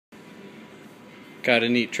Got a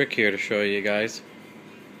neat trick here to show you guys.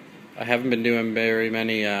 I haven't been doing very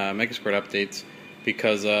many MicroSquirt updates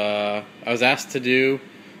because I was asked to do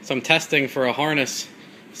some testing for a harness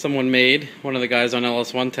someone made. One of the guys on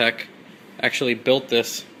LS1 Tech actually built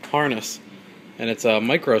this harness, and it's a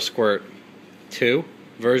MicroSquirt2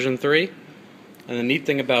 version 3. And the neat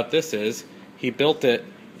thing about this is he built it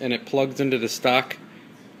and it plugs into the stock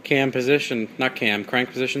crank position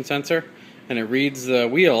sensor, and it reads the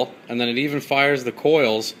wheel, and then it even fires the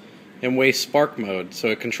coils in waste spark mode, so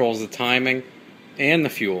it controls the timing and the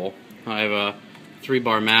fuel. I have a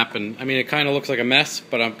 3-bar map, and I mean it kind of looks like a mess,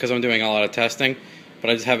 but because I'm doing a lot of testing, but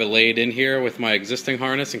I just have it laid in here with my existing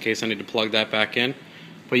harness in case I need to plug that back in.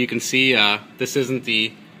 But you can see this isn't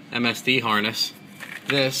the MSD harness.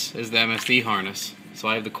 This is the MSD harness. So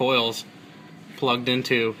I have the coils plugged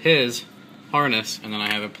into his harness, and then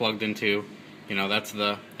I have it plugged into, you know, that's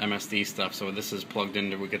the MSD stuff. So this is plugged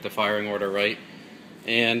into, we get the firing order right.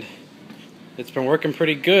 And it's been working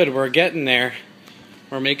pretty good. We're getting there.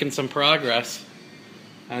 We're making some progress.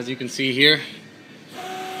 As you can see here,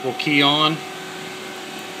 we'll key on.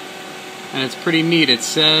 And it's pretty neat. It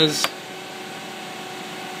says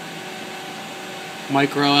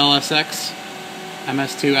Micro LSX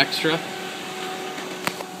MS2 Extra.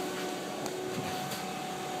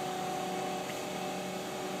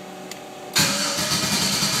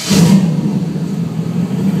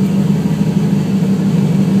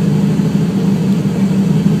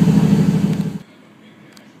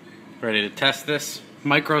 Ready to test this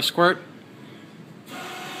MicroSquirt.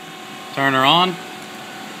 Turn her on.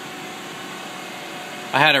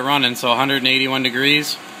 I had it running, so 181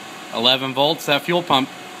 degrees, 11 volts. That fuel pump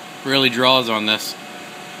really draws on this.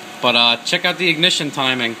 But check out the ignition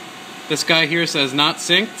timing. This guy here says not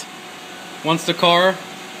synced. Once the car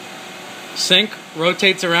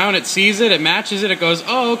rotates around, it sees it, it matches it, it goes,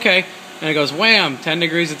 oh, okay. And it goes wham, 10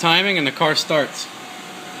 degrees of timing, and the car starts.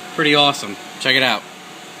 Pretty awesome. Check it out.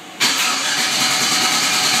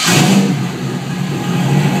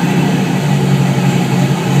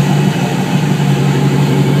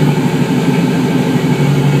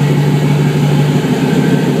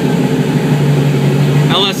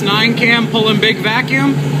 LS9 cam pulling big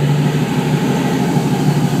vacuum.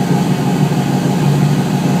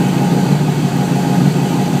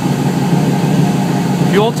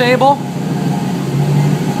 Fuel table.